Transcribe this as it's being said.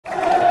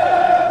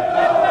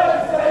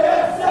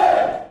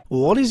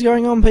What is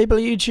going on, people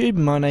of YouTube?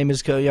 My name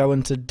is rcoky,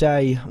 and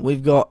today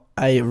we've got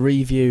a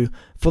review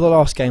for the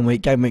last game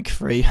week, Game Week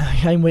 3.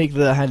 Game week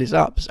that had its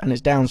ups and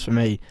its downs for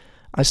me.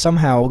 I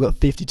somehow got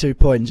 52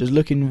 points. It was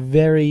looking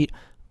very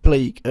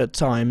bleak at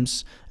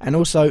times, and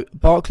also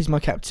Barkley's my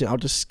captain. I'll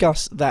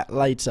discuss that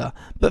later.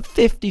 But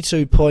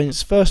 52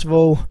 points. First of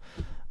all,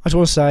 I just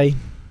want to say,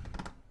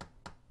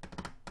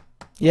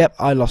 yep,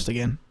 I lost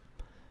again.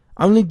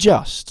 Only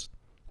just,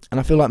 and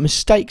I feel like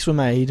mistakes were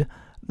made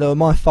that were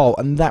my fault,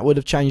 and that would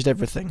have changed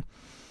everything.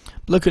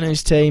 Looking at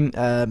his team,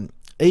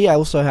 he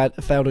also had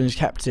failed on his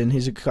captain.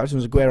 His captain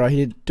was Aguero. He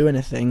didn't do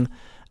anything.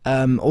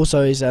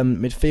 Also, his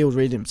midfield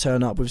really didn't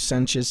turn up, with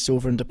Sanchez,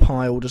 Silva and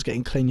Depay all just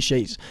getting clean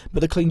sheets.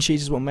 But the clean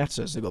sheets is what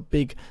matters. They've got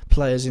big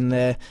players in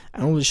there,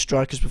 and all his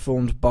strikers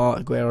performed, bar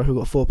Aguero, who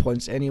got 4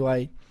 points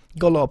anyway.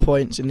 Got a lot of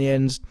points in the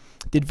end.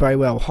 Did very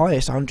well.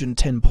 Highest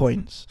 110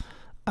 points.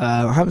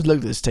 I haven't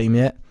looked at this team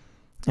yet.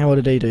 How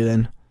did he do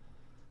then?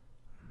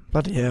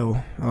 Bloody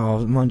hell.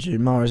 Oh, mind you,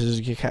 Mahrez is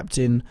your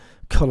captain.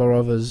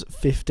 Kolarova's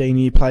 15.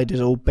 He played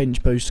his all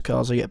bench boost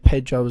cards. So you get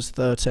Pedro's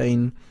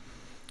 13.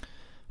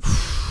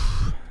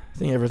 I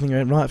think everything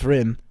went right for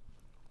him.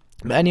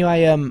 But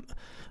anyway,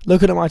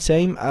 looking at my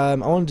team, I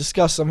want to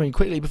discuss something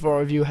quickly before I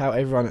review how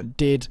everyone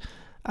did.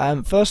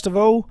 First of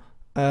all,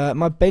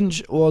 my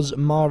bench was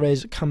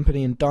Mahrez,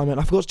 Company and Diamond.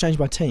 I forgot to change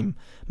my team.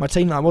 My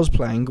team that I was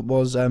playing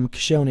was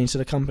Koscielny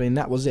instead of Company, and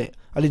that was it.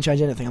 I didn't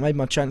change anything. I made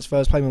my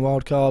transfers, played my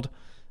wild card,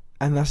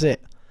 and that's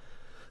it.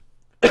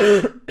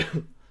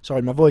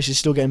 Sorry, my voice is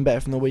still getting better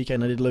from the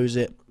weekend. I did lose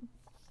it,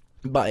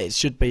 but it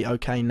should be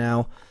okay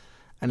now,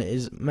 and it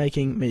is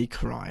making me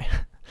cry.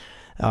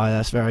 Oh,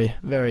 that's very,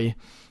 very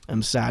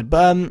sad.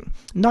 But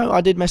no,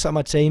 I did mess up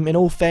my team. In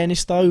all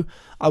fairness, though,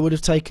 I would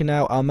have taken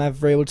out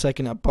Mavri, I would have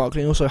taken out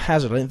Barkley, and also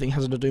Hazard. I didn't think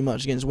Hazard would do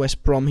much against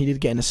West Brom. He did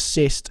get an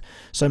assist.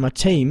 So my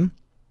team,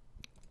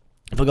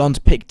 if I go on to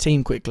pick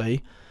team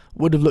quickly,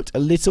 would have looked a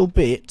little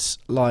bit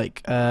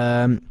like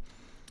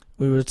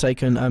we would have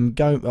taken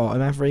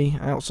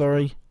Mavri out.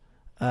 Sorry,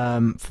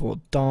 for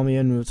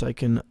Darmian, we would have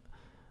taken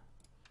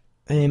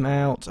him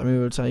out, and we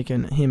would have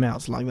taken him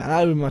out like that.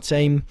 That would be my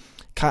team.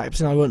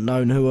 Captain, I wouldn't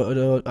know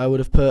who I would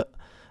have put.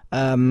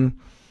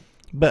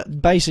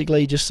 But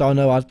basically, just so I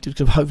know, I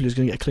hopefully was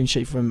going to get a clean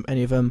sheet from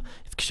any of them.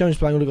 If Koscielny's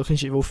playing, I would have got a clean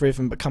sheet for all three of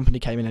them, but Company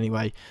came in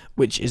anyway,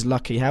 which is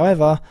lucky.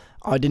 However,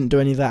 I didn't do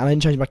any of that, and I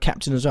didn't change my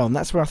captain as well, and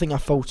that's where I think I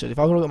faltered. If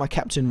I would have got my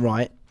captain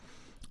right,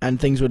 and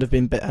things would have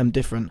been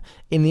different.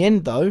 In the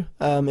end, though,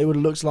 it would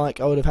have looked like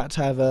I would have had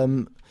to have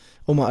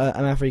all my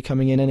Mavri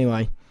coming in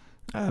anyway,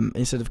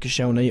 instead of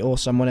Koscielny or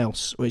someone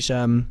else, which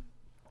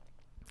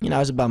you know,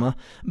 it's a bummer.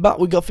 But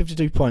we got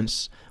 52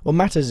 points. What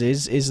matters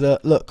is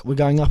that, look, we're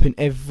going up in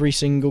every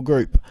single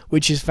group,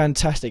 which is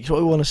fantastic. It's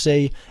what we want to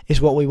see.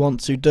 It's what we want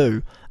to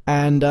do.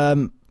 And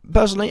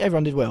personally,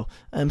 everyone did well.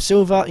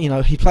 Silva, you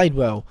know, he played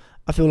well.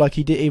 I feel like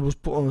he was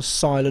put on a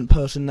silent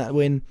person that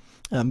win.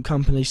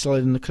 Company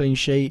solid in the clean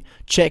sheet.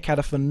 Czech had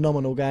a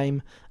phenomenal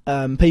game.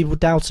 People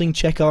doubting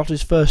Czech after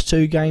his first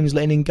 2 games,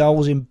 letting in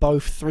goals in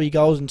both 3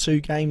 goals in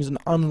 2 games, and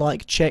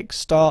unlike Czech's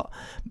start,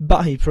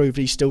 but he proved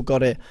he still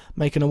got it,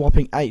 making a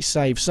whopping 8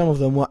 saves. Some of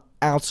them were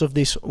out of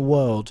this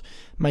world,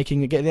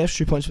 getting the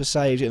extra points for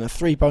saves, getting the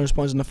 3 bonus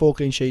points and the 4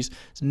 clean sheets.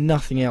 It's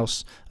nothing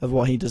else of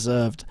what he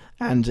deserved,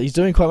 and he's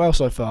doing quite well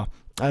so far.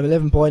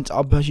 11 points.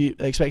 I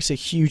expect a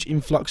huge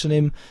influx on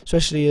him,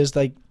 especially as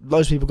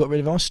loads of people got rid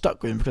of him. I was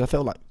stuck with him because I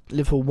felt like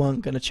Liverpool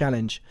weren't going to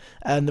challenge,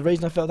 and the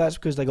reason I felt that is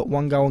because they got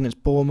 1 goal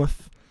against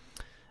Bournemouth.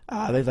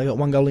 They got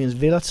 1 goal against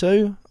Villa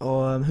too,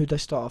 or who did they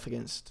start off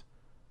against?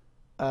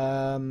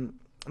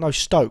 No,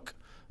 Stoke.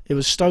 It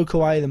was Stoke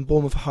away, then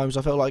Bournemouth at home. So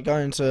I felt like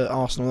going to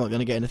Arsenal not going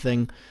to get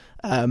anything.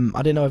 I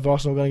didn't know if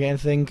Arsenal were going to get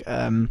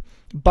anything,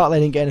 but they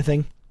didn't get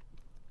anything,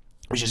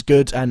 which is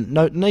good. And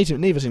neither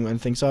team got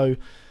anything. So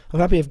I'm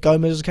happy if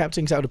Gomez was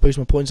captain, because that would have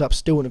boosted my points up.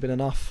 Still wouldn't have been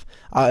enough.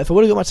 If I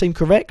would have got my team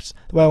correct,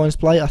 the way I wanted to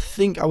play, I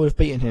think I would have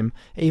beaten him,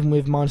 even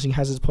with minusing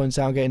Hazard's points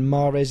out, getting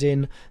Mahrez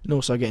in, and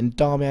also getting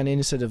Darmian in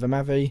instead of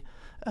Mavri,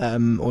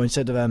 or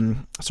instead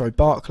of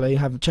Barkley.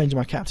 Changing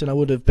my captain, I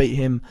would have beat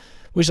him,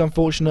 which is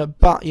unfortunate.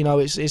 But you know,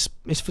 it's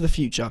for the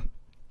future.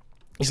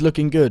 It's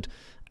looking good.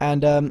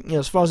 And you know,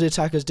 as far as the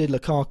attackers did,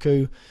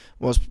 Lukaku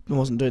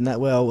wasn't doing that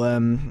well.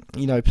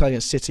 You know, playing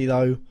at City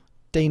though.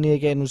 Deeney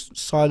again was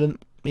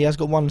silent. He has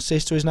got 1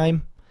 assist to his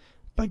name,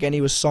 but again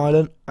he was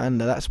silent, and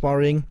that's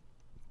worrying.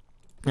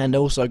 And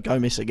also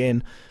Gomez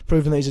again,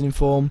 proving that he's in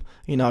form.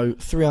 You know,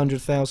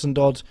 300,000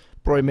 odd,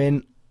 brought him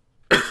in,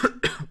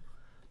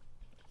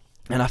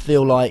 and I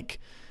feel like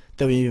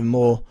there'll be even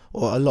more,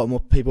 or a lot more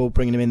people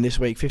bringing him in this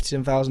week.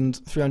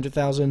 57,000,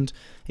 300,000.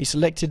 He's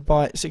selected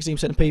by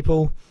 16% of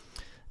people.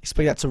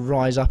 Expect that to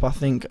rise up, I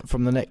think,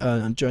 from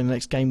the during the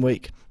next game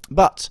week.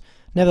 But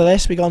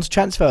nevertheless, we go on to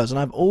transfers, and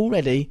I'm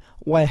already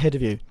way ahead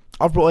of you.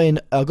 I've got rid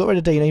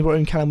of Deeney, brought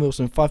in Callum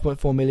Wilson,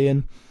 5.4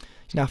 million.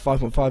 He's now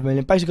 5.5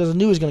 million, basically because I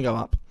knew he was going to go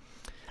up.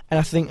 And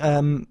I think,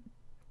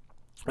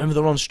 remember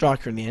the wrong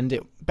striker in the end,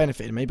 it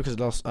benefited me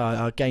because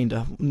I gained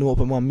a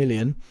 0.1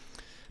 million.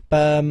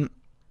 But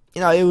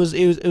you know, it was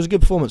a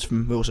good performance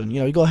from Wilson. You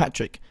know, he got a hat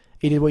trick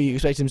He did what you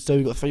expected him to do.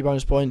 He got 3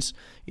 bonus points.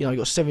 You know, he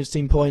got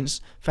 17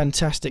 points.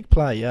 Fantastic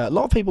play. A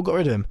lot of people got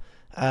rid of him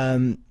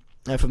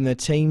from their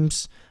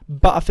teams,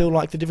 but I feel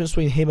like the difference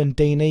between him and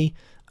Deeney,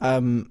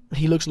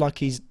 he looks like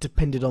he's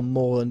depended on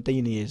more than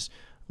Deeney is.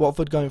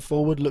 Watford going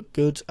forward look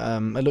good.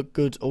 They look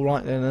good, all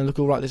right, and they look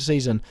all right this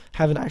season.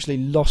 Haven't actually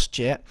lost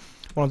yet.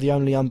 One of the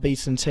only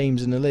unbeaten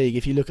teams in the league.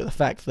 If you look at the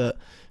fact that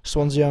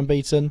Swansea are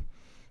unbeaten,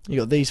 you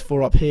got these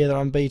 4 up here that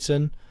are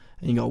unbeaten,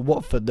 and you got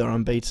Watford that are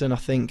unbeaten. I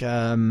think,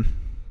 yeah,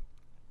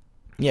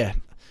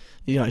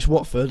 you know, it's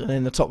Watford and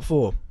then the top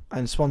 4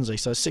 and Swansea.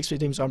 So 6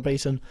 teams are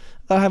unbeaten.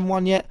 They haven't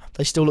won yet.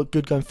 They still look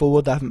good going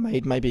forward. They haven't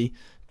made maybe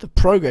the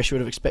progress you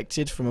would have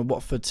expected from a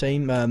Watford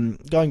team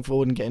going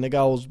forward and getting the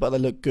goals, but they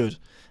look good.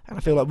 And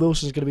I feel like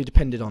Wilson's going to be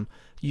depended on.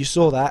 You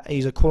saw that.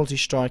 He's a quality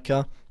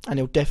striker, and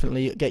he'll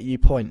definitely get you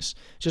points.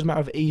 It's just a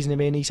matter of easing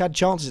him in. He's had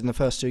chances in the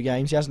first 2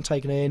 games. He hasn't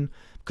taken it in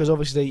because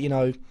obviously, you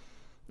know,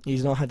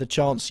 he's not had the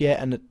chance yet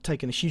and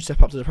taken a huge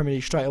step up to the Premier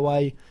League straight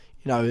away.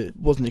 You know, it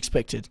wasn't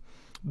expected.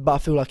 But I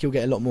feel like he'll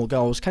get a lot more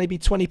goals. Can he be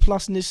 20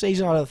 plus in this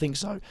season? I don't think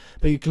so.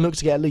 But you can look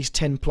to get at least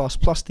 10 plus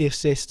the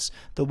assists,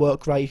 the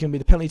work rate. He can be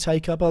the penalty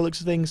taker by the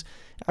looks of things.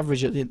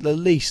 Average at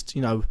least,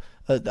 you know,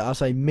 I'll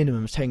say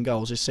minimum 10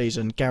 goals this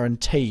season,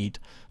 guaranteed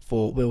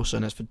for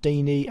Wilson. As for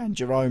Deeney and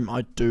Jerome,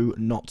 I do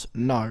not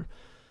know.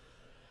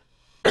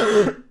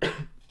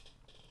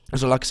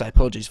 So like I say,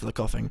 apologies for the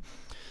coughing.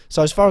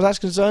 So as far as that's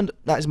concerned,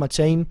 that is my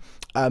team.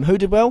 Who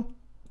did well?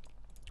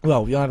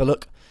 Well, you want to have a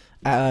look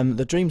at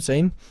the Dream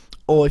Team,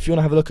 or if you want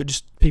to have a look at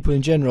just people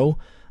in general,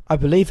 I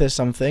believe there's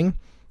something.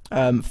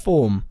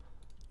 Form.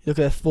 You look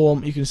at their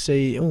form, you can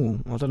see. Oh,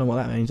 I don't know what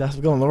that means.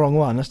 I've gone on the wrong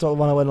one. That's not the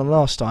one I went on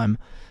last time.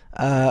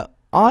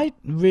 I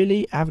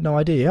really have no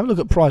idea. Have a look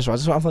at price rise.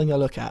 That's what I'm thinking I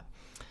look at.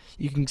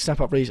 You can snap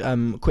up these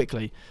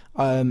quickly.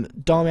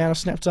 Darmian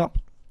snapped up.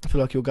 I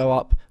feel like he'll go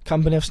up.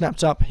 Company have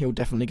snapped up. He'll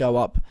definitely go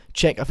up.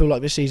 Czech, I feel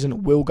like this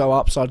season will go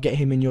up, so I'd get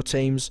him in your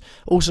teams.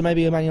 Also,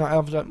 maybe a Man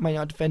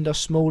United defender,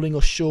 Smalling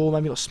or Shaw.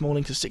 Maybe not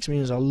Smalling because 6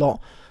 million is a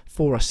lot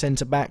for a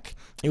centre-back.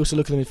 You also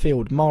look at the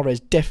midfield. Mahrez,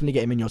 definitely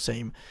get him in your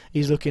team.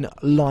 He's looking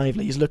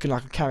lively. He's looking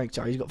like a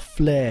character. He's got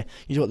flair.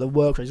 He's got the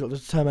work rate. He's got the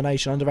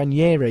determination. Under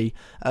Ranieri,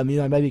 you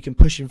know, maybe you can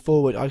push him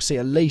forward. I see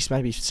at least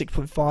maybe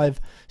 6.5,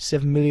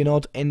 7 million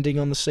odd ending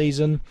on the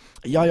season.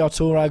 Yaya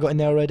Toure, I got in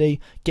there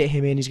already. Get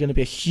him in. He's going to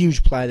be a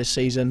huge player this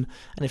season.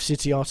 And if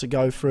City are to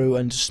go through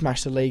and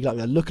smash the league like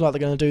they're looking like they're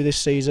going to do this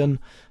season,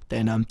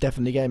 then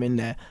definitely get him in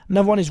there.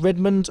 Another one is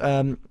Redmond,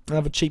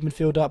 another cheap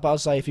midfielder. But I'd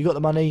say if you've got the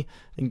money,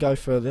 then go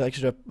for the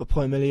extra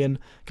 1 million.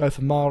 Go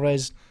for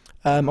Mahrez.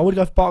 I would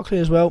go for Barkley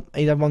as well.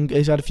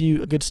 He's had a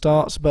few good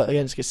starts, but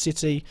against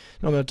City,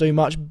 not going to do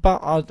much.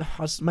 But I'd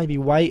maybe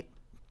wait.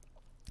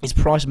 His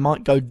price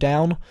might go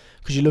down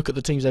because you look at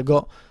the teams they've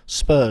got: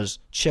 Spurs,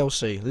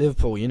 Chelsea,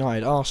 Liverpool,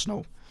 United,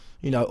 Arsenal.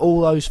 You know,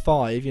 all those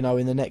 5, you know,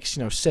 in the next,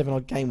 you know, 7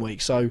 odd game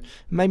weeks. So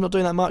maybe not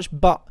doing that much,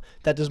 but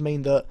that does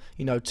mean that,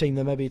 you know, team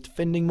that may be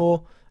defending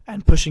more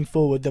and pushing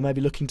forward, they may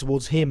be looking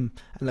towards him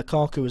and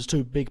Lukaku as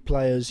 2 big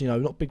players, you know,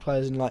 not big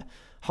players in like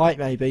height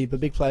maybe, but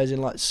big players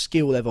in like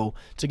skill level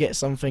to get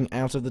something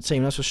out of the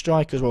team. That's for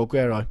strikers. Well,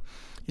 Aguero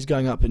is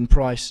going up in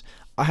price.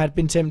 I had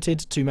been tempted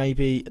to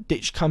maybe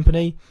ditch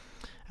Company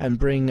and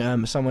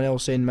bring someone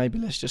else in. Maybe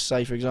let's just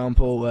say, for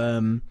example,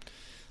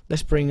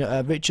 let's bring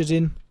Richards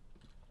in.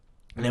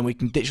 And then we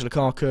can ditch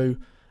Lukaku,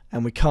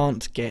 and we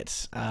can't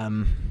get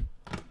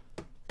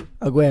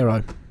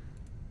Aguero.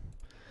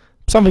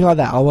 Something like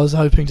that I was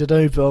hoping to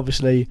do, but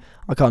obviously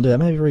I can't do that.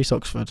 Maybe Reece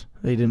Oxford.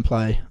 He didn't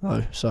play,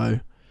 though, so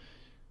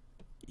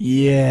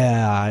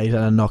yeah, he's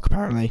had a knock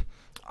apparently.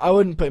 I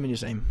wouldn't put him in your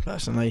team,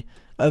 personally.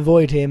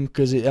 Avoid him,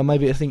 because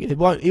maybe I think he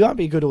won't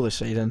be good all this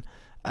season,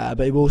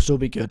 but he will still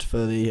be good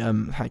for the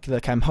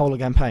whole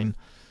campaign.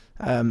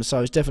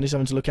 So it's definitely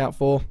something to look out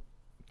for,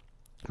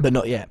 but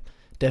not yet.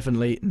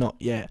 Definitely not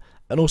yet.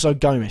 And also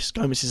Gomez.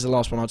 Gomez is the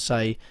last one I'd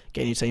say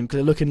get in your team because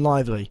they're looking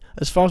lively.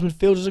 As far as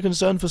midfielders are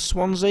concerned for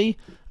Swansea,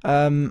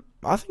 I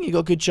think you've got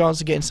a good chance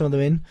of getting some of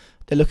them in.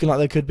 They're looking like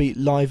they could be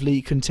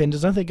lively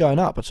contenders. I don't think they're going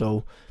up at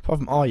all. Apart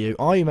from Ayew.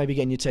 Ayew may be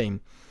getting your team.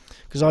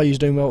 Because Ayew's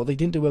doing well. They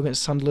didn't do well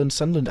against Sunderland.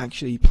 Sunderland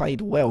actually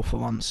played well for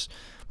once.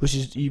 Which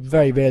is, you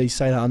very rarely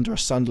say that under a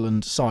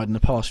Sunderland side in the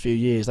past few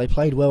years. They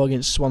played well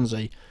against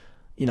Swansea.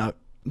 You know,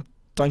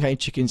 don't count your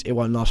chickens. It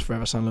won't last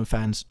forever, Sunderland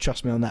fans.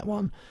 Trust me on that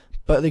one.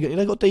 But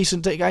they've got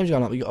decent games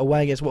going up. You've got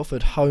away against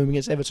Watford, home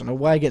against Everton,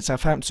 away against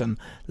Southampton.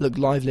 Look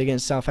lively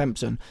against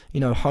Southampton. You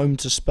know, home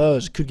to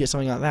Spurs. Could get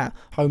something like that.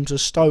 Home to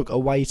Stoke,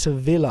 away to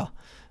Villa.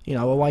 You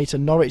know, away to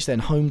Norwich then.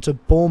 Home to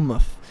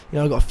Bournemouth. You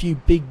know, got a few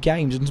big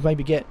games. And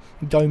maybe get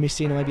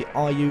Gomez in, or maybe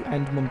Ayew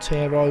and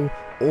Montero.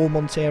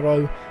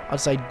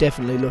 I'd say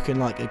definitely looking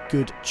like a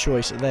good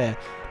choice there.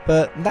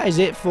 But that is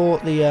it for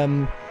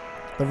the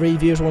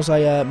reviews. I want to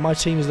say my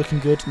team is looking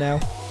good now.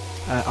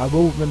 I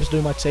will remember to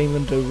do my team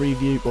and do a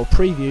review or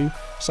preview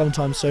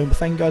sometime soon. But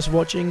thank you guys for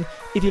watching.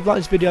 If you've liked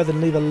this video,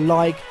 then leave a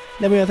like.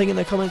 Let me know what you think in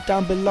the comments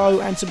down below,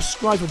 and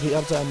subscribe for the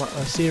update on my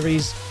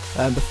series.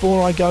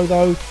 Before I go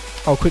though,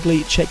 I'll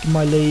quickly check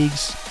my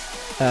leagues.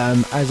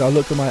 as I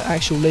look at my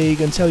actual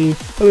league and tell you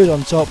who is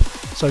on top.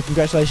 So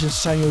congratulations to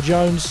Samuel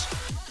Jones,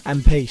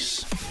 and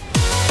peace.